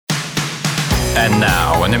And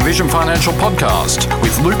now, an Envision Financial podcast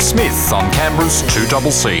with Luke Smith on Canberra's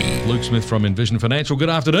 2CC. Luke Smith from Envision Financial. Good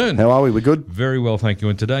afternoon. How are we? We're good? Very well, thank you.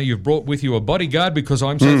 And today you've brought with you a bodyguard because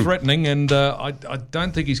I'm so threatening, and I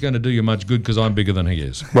don't think he's going to do you much good because I'm bigger than he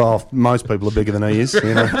is. Well, most people are bigger than he is,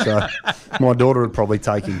 you know. So my daughter would probably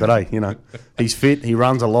take him, but hey, you know, he's fit, he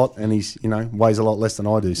runs a lot, and he's, you know, weighs a lot less than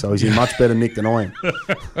I do. So he's in much better nick than I am.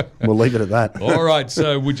 We'll leave it at that. All right.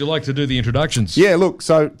 So would you like to do the introductions? Yeah. Look.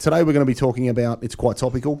 So today we're going to be talking about. It's quite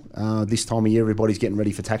topical. This time of year, everybody's getting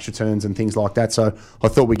ready for tax returns and things like that. So I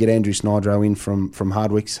thought we'd get Andrew Snydro in from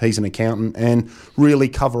Hardwicks. He's an accountant, and really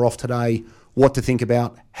cover off today what to think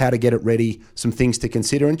about, how to get it ready, some things to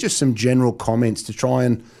consider, and just some general comments to try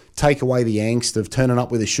and take away the angst of turning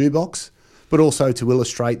up with a shoebox, but also to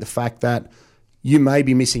illustrate the fact that you may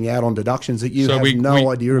be missing out on deductions that you have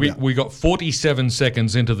no idea about. We got 47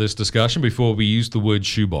 seconds into this discussion before we used the word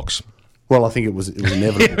shoebox. Well, I think it was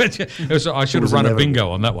inevitable. I should have run a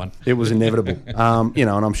bingo on that one. It was inevitable. You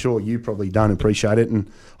know, and I'm sure you probably don't appreciate it. And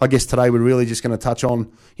I guess today we're really just going to touch on,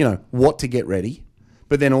 you know, what to get ready,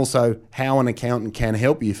 but then also how an accountant can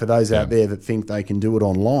help you for those out there that think they can do it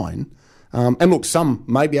online. And look, some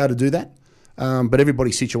may be able to do that, but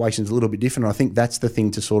everybody's situation is a little bit different. I think that's the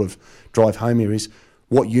thing to sort of drive home here is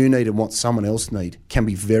what you need and what someone else need can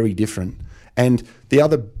be very different. And the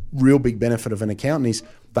other real big benefit of an accountant is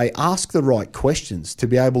they ask the right questions to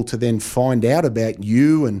be able to then find out about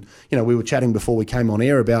you. And, you know, we were chatting before we came on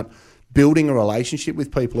air about building a relationship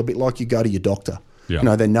with people, a bit like you go to your doctor. Yeah. You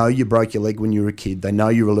know, they know you broke your leg when you were a kid. They know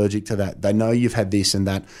you're allergic to that. They know you've had this and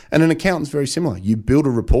that. And an accountant's very similar. You build a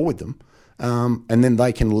rapport with them, and then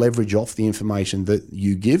they can leverage off the information that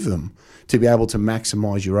you give them to be able to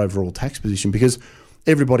maximise your overall tax position, because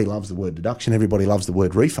everybody loves the word deduction. Everybody loves the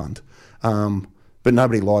word refund. But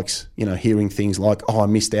nobody likes, you know, hearing things like, oh, I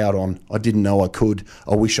missed out on, I didn't know I could,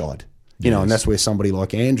 I wish I'd. You know, and that's where somebody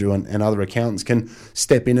like Andrew and other accountants can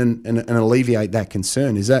step in and alleviate that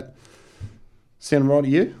concern. Is that sound right to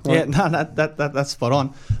you? Yeah, no, that's spot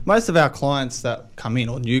on. Most of our clients that come in,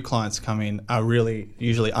 or new clients come in, are really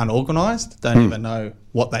usually unorganised, don't even know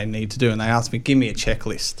what they need to do, and they ask me, give me a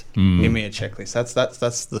checklist. Give me a checklist.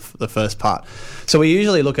 That's the first part. So we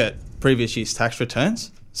usually look at previous year's tax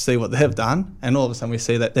returns, see what they've done, and all of a sudden we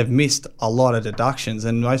see that they've missed a lot of deductions,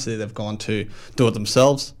 and mostly they've gone to do it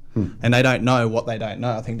themselves, and they don't know what they don't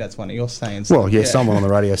know. I think that's one of your sayings. Well, yeah, someone on the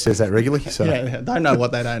radio says that regularly. So. Yeah, don't know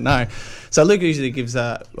what they don't know. So Luke usually gives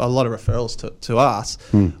a lot of referrals to us.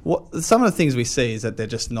 Some of the things we see is that they're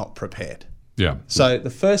just not prepared. Yeah. So the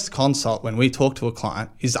first consult when we talk to a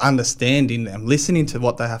client is understanding them, listening to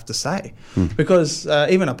what they have to say. Because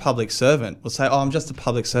even a public servant will say, oh, I'm just a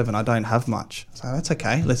public servant, I don't have much. So that's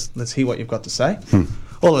okay, let's hear what you've got to say.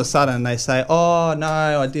 All of a sudden they say, oh, no,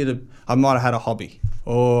 I might have had a hobby,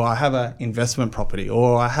 or I have an investment property,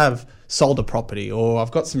 or I have sold a property, or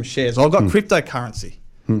I've got some shares, or I've got cryptocurrency,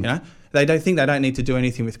 you know. They don't think they don't need to do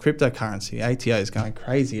anything with cryptocurrency. ATO is going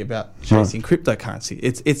crazy about chasing cryptocurrency.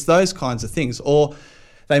 It's those kinds of things. Or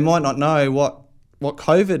they might not know what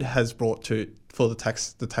COVID has brought for the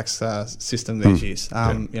tax system these years.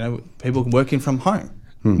 You know, people working from home.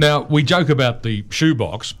 Now, we joke about the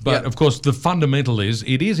shoebox, but of course the fundamental is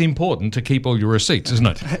it is important to keep all your receipts, isn't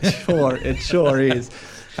it? It sure is.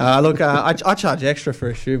 Look, I charge extra for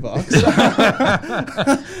a shoebox.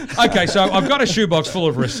 Okay, so I've got a shoebox full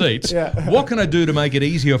of receipts. Yeah. What can I do to make it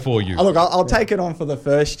easier for you? Look, I'll take it on for the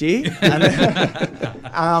first year. And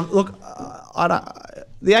then, look,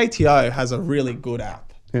 the ATO has a really good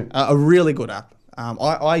app. A really good app.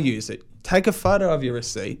 I use it. Take a photo of your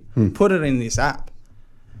receipt, put it in this app,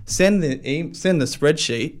 send the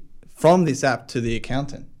spreadsheet from this app to the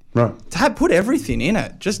accountant. Right. Put everything in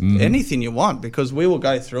it, just anything you want, because we will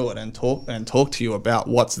go through it and talk to you about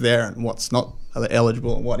what's there and what's not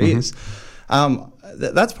eligible and what is.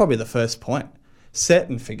 That's probably the first point. Set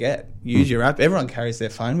and forget. Use your app. Everyone carries their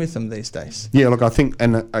phone with them these days. Yeah, look, I think,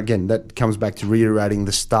 and again, that comes back to reiterating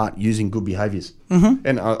the start using good behaviours.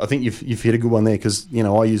 And I think you've hit a good one there, because, you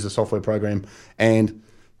know, I use a software program and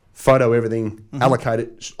photo everything, allocate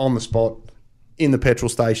it on the spot, in the petrol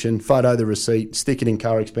station, photo the receipt, stick it in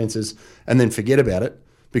car expenses, and then forget about it,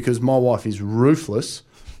 because my wife is ruthless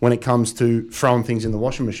when it comes to throwing things in the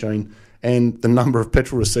washing machine. And the number of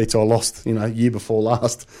petrol receipts I lost, you know, year before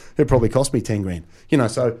last, it probably cost me 10 grand. You know,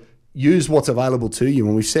 so use what's available to you.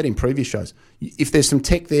 And we've said in previous shows, if there's some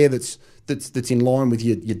tech there that's in line with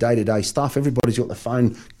your day-to-day stuff, everybody's got the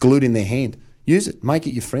phone glued in their hand. Use it. Make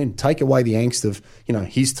it your friend. Take away the angst of, you know,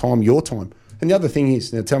 his time, your time. And the other thing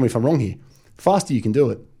is, now tell me if I'm wrong here, faster you can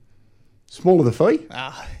do it, smaller the fee.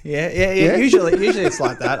 Yeah. Usually it's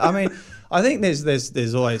like that. I mean, I think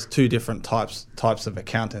there's always two different types of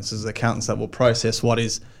accountants. There's accountants that will process what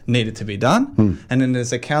is needed to be done, and then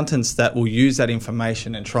there's accountants that will use that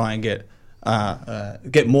information and try and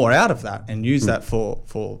get more out of that and use that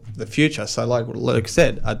for the future. So like Luke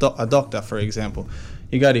said, a doctor, for example,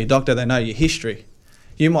 you go to your doctor, they know your history.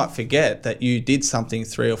 You might forget that you did something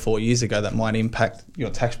 3 or 4 years ago that might impact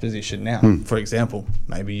your tax position now. For example,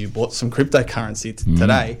 maybe you bought some cryptocurrency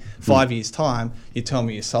today, 5 years' time, you tell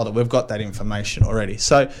me you sold it. We've got that information already.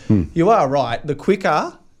 So you are right. The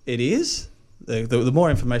quicker it is, the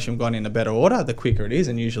more information we've got in a better order, the quicker it is,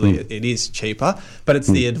 and usually it is cheaper. But it's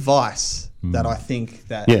the advice that I think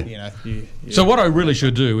that, So what I really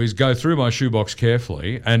should do is go through my shoebox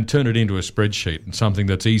carefully and turn it into a spreadsheet and something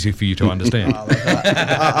that's easy for you to understand.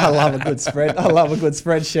 I love a good spread. I love a good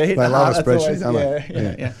spreadsheet. They love a spreadsheet, don't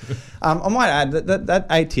they? Yeah. I might add that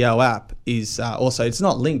ATO app is also, it's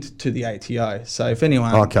not linked to the ATO. So if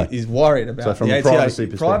anyone is worried about from the a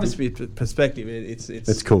ATO privacy perspective,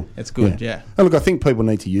 it's cool. It's good, yeah. And look, I think people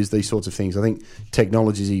need to use these sorts of things. I think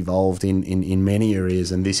technology's evolved in many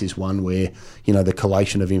areas, and this is one where, the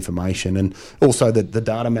collation of information and also the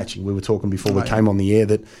data matching. We were talking before we came on the air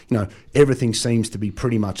that, everything seems to be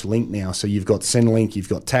pretty much linked now. So you've got Centrelink, you've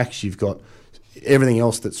got tax, you've got everything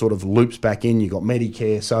else that sort of loops back in. You've got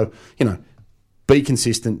Medicare. So, be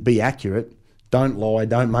consistent, be accurate. Don't lie,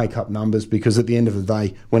 don't make up numbers, because at the end of the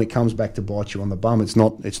day, when it comes back to bite you on the bum, it's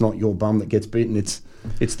not your bum that gets bitten, it's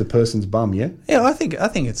the person's bum, yeah? Yeah, I think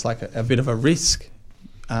it's like a bit of a risk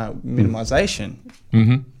minimisation.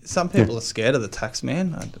 Some people are scared of the tax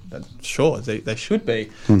man. Sure, they should be.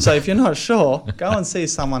 So if you're not sure, go and see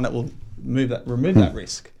someone that will remove that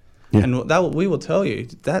risk. Yeah. And we will tell you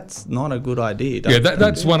that's not a good idea.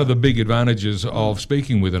 That's one of the big advantages of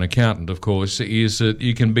speaking with an accountant, of course, is that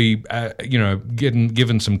you can be,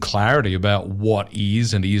 given some clarity about what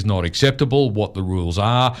is and is not acceptable, what the rules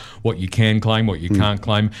are, what you can claim, what you can't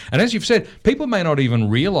claim. And as you've said, people may not even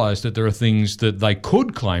realise that there are things that they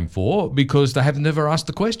could claim for because they have never asked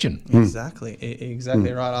the question. Exactly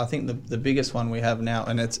right. I think the biggest one we have now,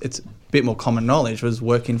 and it's a bit more common knowledge, was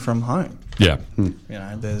working from home. Yeah.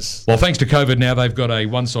 There's... Well, thanks to COVID now, they've got a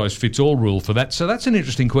one-size-fits-all rule for that. So that's an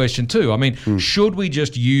interesting question too. I mean, should we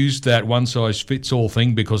just use that one-size-fits-all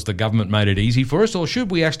thing because the government made it easy for us, or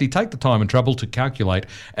should we actually take the time and trouble to calculate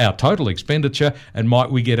our total expenditure, and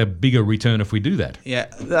might we get a bigger return if we do that? Yeah,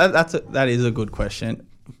 that is a good question.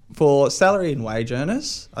 For salary and wage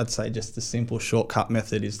earners, I'd say just the simple shortcut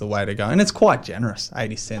method is the way to go. And it's quite generous.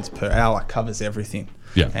 80 cents per hour covers everything.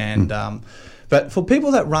 Yeah. And but for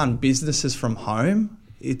people that run businesses from home,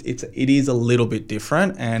 it is a little bit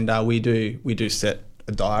different. And we do set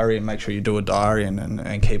a diary and make sure you do a diary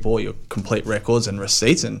and keep all your complete records and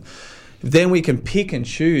receipts. And then we can pick and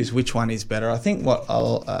choose which one is better. I think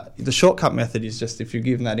the shortcut method is just, if you're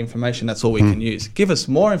given that information, that's all we can use. Give us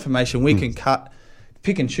more information, we can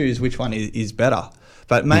pick and choose which one is better.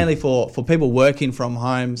 But mainly for people working from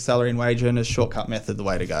home, salary and wage earners, shortcut method, the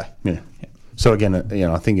way to go. Yeah. So again,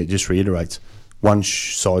 I think it just reiterates, one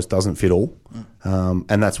size doesn't fit all.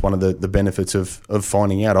 And that's one of the benefits of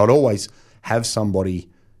finding out. I'd always have somebody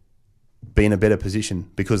be in a better position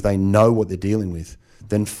because they know what they're dealing with,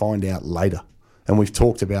 than find out later. And we've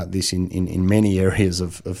talked about this in many areas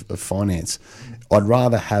of finance. I'd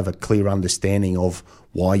rather have a clear understanding of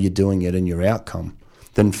why you're doing it and your outcome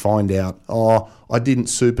than find out, I didn't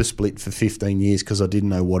super split for 15 years because I didn't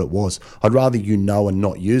know what it was. I'd rather you know and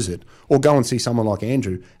not use it. Or go and see someone like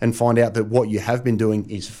Andrew and find out that what you have been doing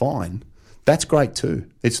is fine. That's great too.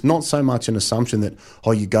 It's not so much an assumption that,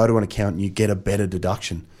 you go to an accountant and you get a better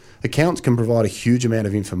deduction. Accountants can provide a huge amount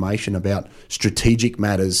of information about strategic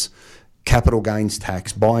matters, capital gains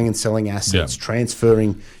tax, buying and selling assets,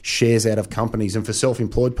 transferring shares out of companies. And for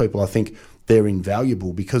self-employed people, I think they're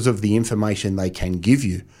invaluable because of the information they can give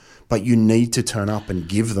you. But you need to turn up and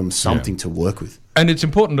give them something to work with. And it's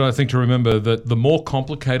important, I think, to remember that the more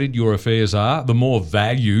complicated your affairs are, the more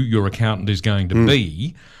value your accountant is going to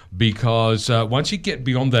be, because once you get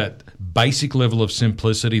beyond that basic level of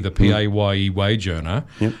simplicity, the PAYE wage earner,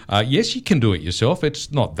 yes, you can do it yourself.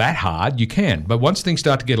 It's not that hard. You can. But once things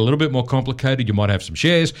start to get a little bit more complicated, you might have some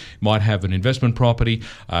shares, you might have an investment property,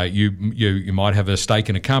 you might have a stake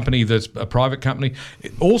in a company that's a private company.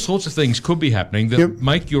 All sorts of things could be happening that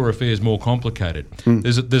make your affairs more complicated.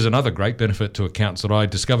 There's another great benefit to accountants that I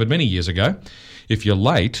discovered many years ago. If you're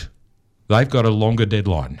late, they've got a longer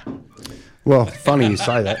deadline. Well, funny you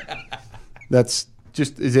say that. That's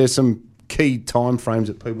just, is there some key key time frames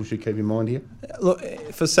that people should keep in mind here? Look,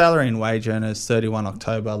 for salary and wage earners, 31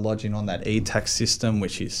 October, lodging on that e-tax system,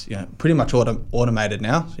 which is pretty much automated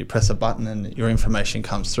now. So you press a button and your information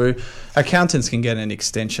comes through. Accountants can get an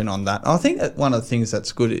extension on that. I think that one of the things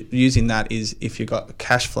that's good using that is if you've got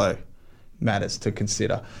cash flow matters to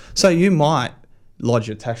consider. So you might lodge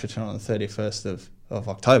your tax return on the 31st of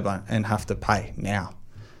October and have to pay now.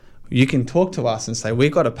 You can talk to us and say,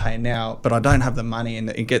 we've got to pay now, but I don't have the money, and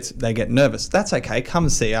they get nervous. That's okay. Come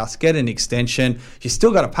and see us, get an extension. You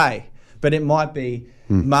still got to pay, but it might be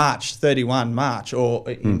March or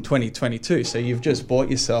in 2022. So you've just bought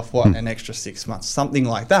yourself, an extra 6 months, something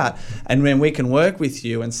like that. And then we can work with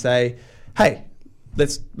you and say, hey,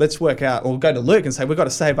 let's work out, or go to Luke and say, we've got to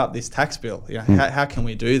save up this tax bill. How can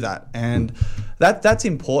we do that? And that's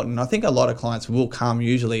important. I think a lot of clients will come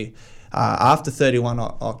usually after 31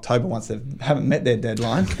 October, once they haven't met their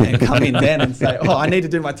deadline, and come in then and say, I need to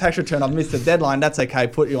do my tax return, I've missed the deadline. That's okay,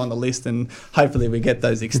 put you on the list, and hopefully we get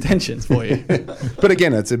those extensions for you. But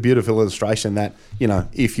again, it's a beautiful illustration that,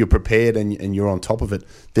 if you're prepared and you're on top of it,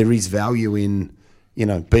 there is value in,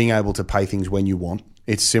 being able to pay things when you want.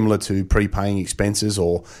 It's similar to prepaying expenses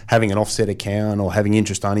or having an offset account or having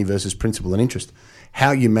interest only versus principal and interest.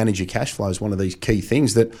 How you manage your cash flow is one of these key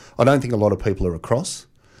things that I don't think a lot of people are across.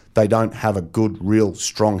 They don't have a good, real,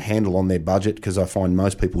 strong handle on their budget, because I find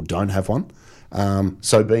most people don't have one.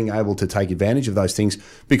 So being able to take advantage of those things,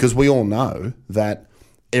 because we all know that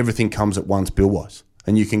everything comes at once bill-wise.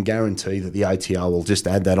 And you can guarantee that the ATO will just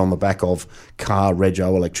add that on the back of car,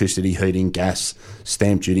 rego, electricity, heating, gas,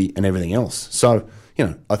 stamp duty, and everything else. So,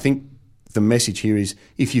 I think the message here is,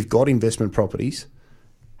 if you've got investment properties,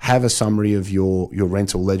 have a summary of your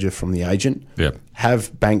rental ledger from the agent. Yep.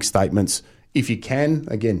 Have bank statements. If you can,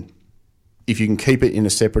 again, if you can keep it in a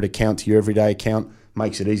separate account to your everyday account,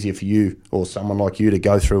 makes it easier for you or someone like you to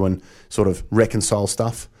go through and sort of reconcile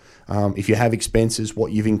stuff. If you have expenses,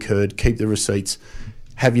 what you've incurred, keep the receipts,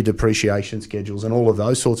 have your depreciation schedules and all of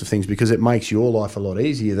those sorts of things, because it makes your life a lot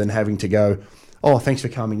easier than having to go, thanks for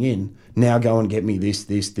coming in, now go and get me this,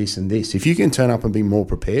 and this. If you can turn up and be more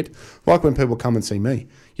prepared, like when people come and see me,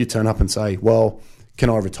 you turn up and say, well, can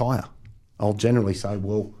I retire? I'll generally say,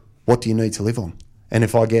 well, what do you need to live on? And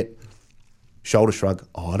if I get shoulder shrug,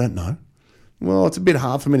 I don't know. Well, it's a bit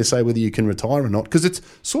hard for me to say whether you can retire or not, because it's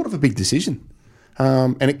sort of a big decision.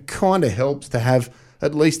 And it kind of helps to have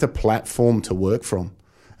at least a platform to work from.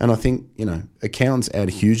 And I think, accountants add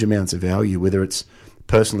huge amounts of value, whether it's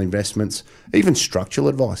personal investments, even structural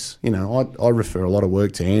advice. I refer a lot of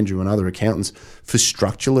work to Andrew and other accountants for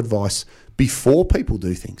structural advice before people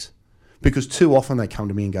do things. Because too often they come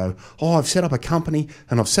to me and go, I've set up a company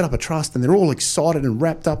and I've set up a trust, and they're all excited and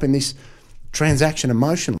wrapped up in this transaction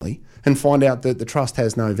emotionally, and find out that the trust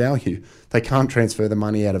has no value. They can't transfer the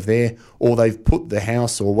money out of there, or they've put the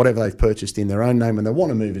house or whatever they've purchased in their own name and they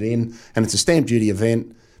want to move it in, and it's a stamp duty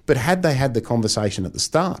event. But had they had the conversation at the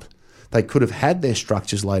start, they could have had their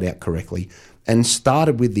structures laid out correctly and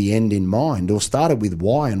started with the end in mind, or started with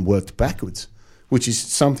why and worked backwards, which is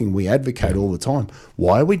something we advocate all the time.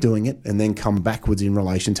 Why are we doing it? And then come backwards in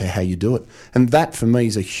relation to how you do it. And that, for me,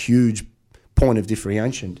 is a huge point of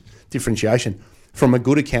differentiation from a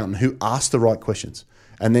good accountant who asks the right questions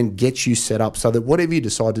and then gets you set up so that whatever you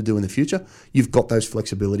decide to do in the future, you've got those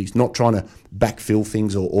flexibilities, not trying to backfill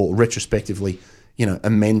things or retrospectively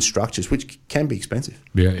amend structures, which can be expensive.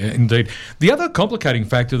 Yeah, indeed. The other complicating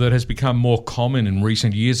factor that has become more common in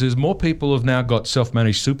recent years is more people have now got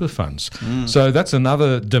self-managed super funds. So that's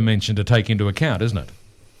another dimension to take into account, isn't it?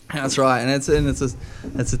 That's right, and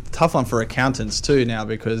it's a tough one for accountants too now,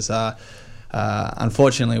 because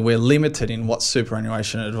unfortunately we're limited in what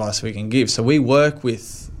superannuation advice we can give. So we work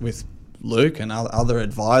with Luke and other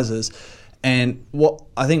advisors, and what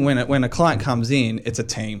I think when a client comes in, it's a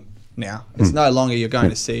team. Now it's no longer you're going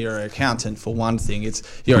to see your accountant for one thing. It's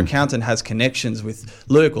your accountant has connections with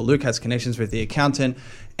Luke, or Luke has connections with the accountant,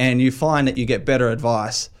 and you find that you get better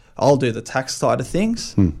advice. I'll do the tax side of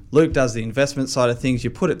things. Luke does the investment side of things.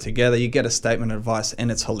 You put it together, you get a statement of advice, and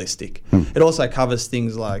it's holistic. It also covers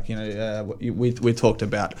things like we talked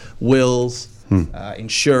about wills,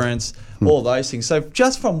 insurance, all those things. So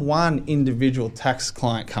just from one individual tax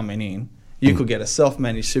client coming in, you could get a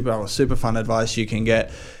self-managed super or super fund advice. You can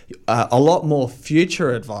get a lot more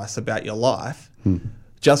future advice about your life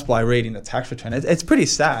just by reading a tax return. It's pretty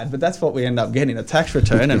sad, but that's what we end up getting, a tax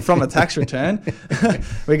return. And from a tax return,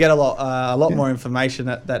 we get a lot more information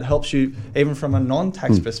that helps you even from a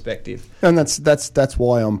non-tax perspective. And that's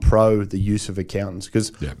why I'm pro the use of accountants,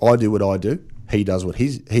 because I do what I do. He does what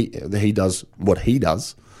he does what he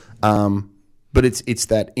does. But it's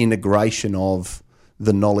that integration of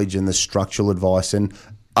the knowledge and the structural advice and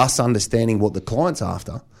us understanding what the client's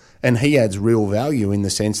after. And he adds real value in the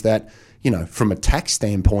sense that, from a tax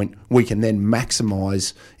standpoint, we can then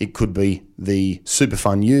maximise, it could be the super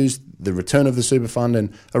fund used, the return of the super fund,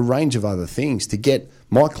 and a range of other things to get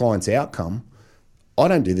my client's outcome. I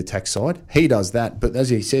don't do the tax side. He does that. But as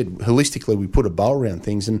he said, holistically, we put a bow around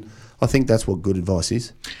things, and I think that's what good advice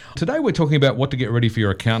is. Today we're talking about what to get ready for your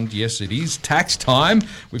accountant. Yes, it is tax time.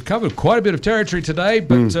 We've covered quite a bit of territory today,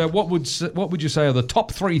 but what would you say are the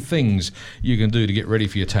top 3 things you can do to get ready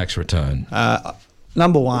for your tax return?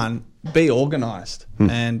 Number 1, be organised.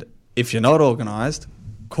 And if you're not organised,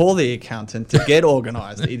 call the accountant to get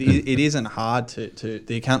organised. It isn't hard to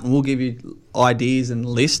the accountant will give you ideas and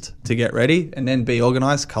list to get ready, and then be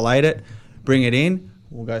organised, collate it, bring it in,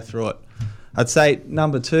 we'll go through it. I'd say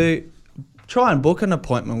number 2, try and book an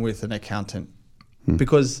appointment with an accountant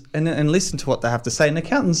because and listen to what they have to say. And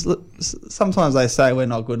accountants, sometimes they say we're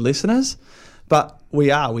not good listeners, but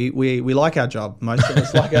we are. We like our job. Most of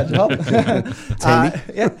us like our job.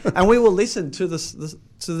 And we will listen to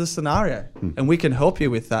the scenario, and we can help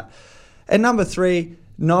you with that. And number 3,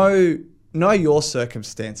 know your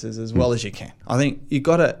circumstances as well as you can. I think you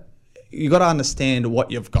got to understand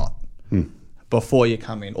what you've got before you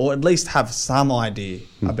come in, or at least have some idea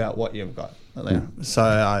about what you've got.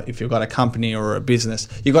 So if you've got a company or a business,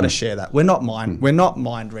 you've got to share that. We're not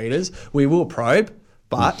mind readers. We will probe,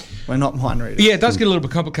 but we're not mind readers. Yeah, it does get a little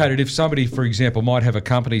bit complicated if somebody, for example, might have a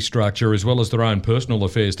company structure as well as their own personal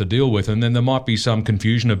affairs to deal with, and then there might be some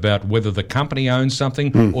confusion about whether the company owns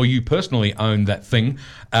something or you personally own that thing,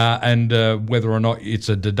 and whether or not it's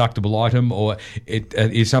a deductible item or it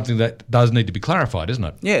is something that does need to be clarified, isn't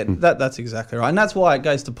it? Yeah, that's exactly right. And that's why it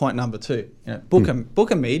goes to point number 2.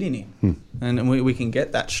 Book a meeting in, and we can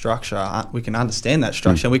get that structure. We can understand that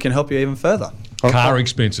structure, and we can help you even further. Car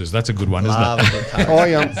expenses, that's a good one, isn't it?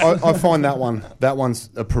 I find that one's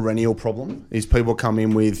a perennial problem, is people come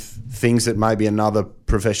in with things that maybe another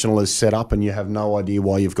professional has set up and you have no idea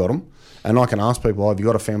why you've got them. And I can ask people, have you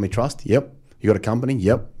got a family trust? Yep. You got a company?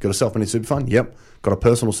 Yep. Got a self-managed super fund? Yep. Got a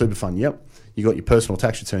personal super fund? Yep. You got your personal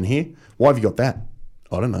tax return here? Why have you got that?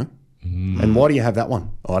 I don't know. And why do you have that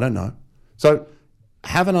one? I don't know. So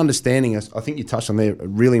have an understanding. I think you touched on there a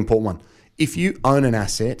really important one. If you own an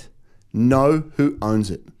asset, know who owns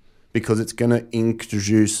it, because it's going to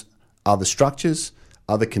introduce other structures,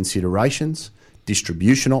 other considerations,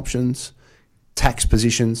 distribution options, tax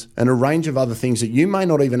positions, and a range of other things that you may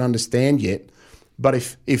not even understand yet. But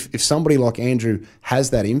if somebody like Andrew has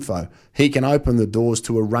that info, he can open the doors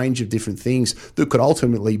to a range of different things that could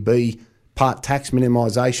ultimately be part tax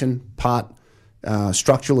minimisation, part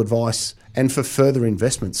structural advice, and for further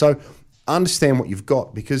investment. So understand what you've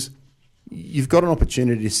got, because you've got an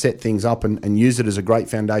opportunity to set things up and use it as a great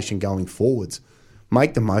foundation going forwards.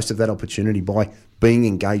 Make the most of that opportunity by being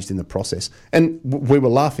engaged in the process. And we were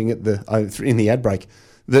laughing at in the ad break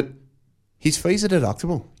that his fees are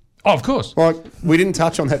deductible. Oh, of course. Like, we didn't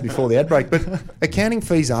touch on that before the ad break, but accounting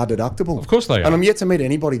fees are deductible. Of course they are. And I'm yet to meet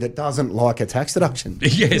anybody that doesn't like a tax deduction.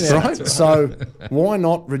 Yes. Right? So why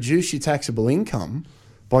not reduce your taxable income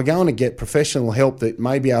by going to get professional help that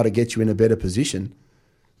may be able to get you in a better position?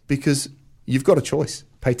 Because you've got a choice.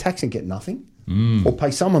 Pay tax and get nothing, or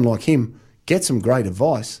pay someone like him, get some great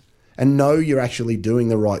advice, and know you're actually doing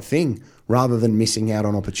the right thing, rather than missing out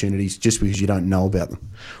on opportunities just because you don't know about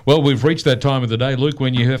them. Well, we've reached that time of the day, Luke,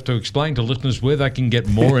 when you have to explain to listeners where they can get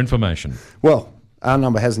more information. Well, our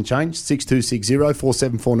number hasn't changed,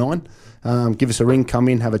 6260-4749. Give us a ring, come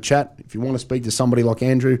in, have a chat. If you want to speak to somebody like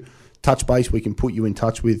Andrew, touch base, we can put you in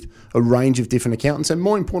touch with a range of different accountants, and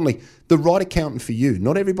more importantly, the right accountant for you.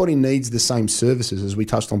 Not everybody needs the same services, as we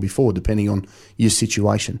touched on before, depending on your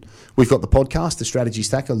situation. We've got the podcast, The Strategy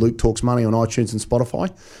Stacker, Luke Talks Money, on iTunes and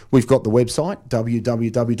Spotify. We've got the website,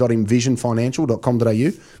 www.envisionfinancial.com.au.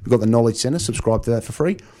 We've got the Knowledge Centre, subscribe to that for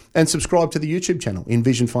free. And subscribe to the YouTube channel,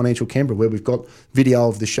 Envision Financial Canberra, where we've got video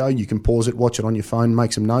of the show. You can pause it, watch it on your phone,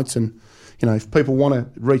 make some notes, and if people want to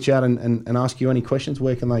reach out and ask you any questions,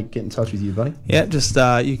 where can they get in touch with you, buddy? Yeah, just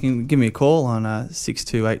you can give me a call on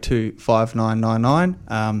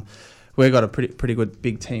 6282-5999. We've got a pretty good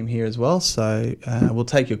big team here as well, so we'll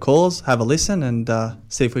take your calls, have a listen, and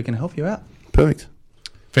see if we can help you out. Perfect.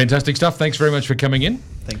 Fantastic stuff. Thanks very much for coming in.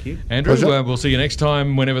 Thank you. Andrew, we'll see you next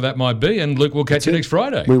time, whenever that might be, and Luke, we'll catch you next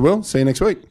Friday. We will. See you next week.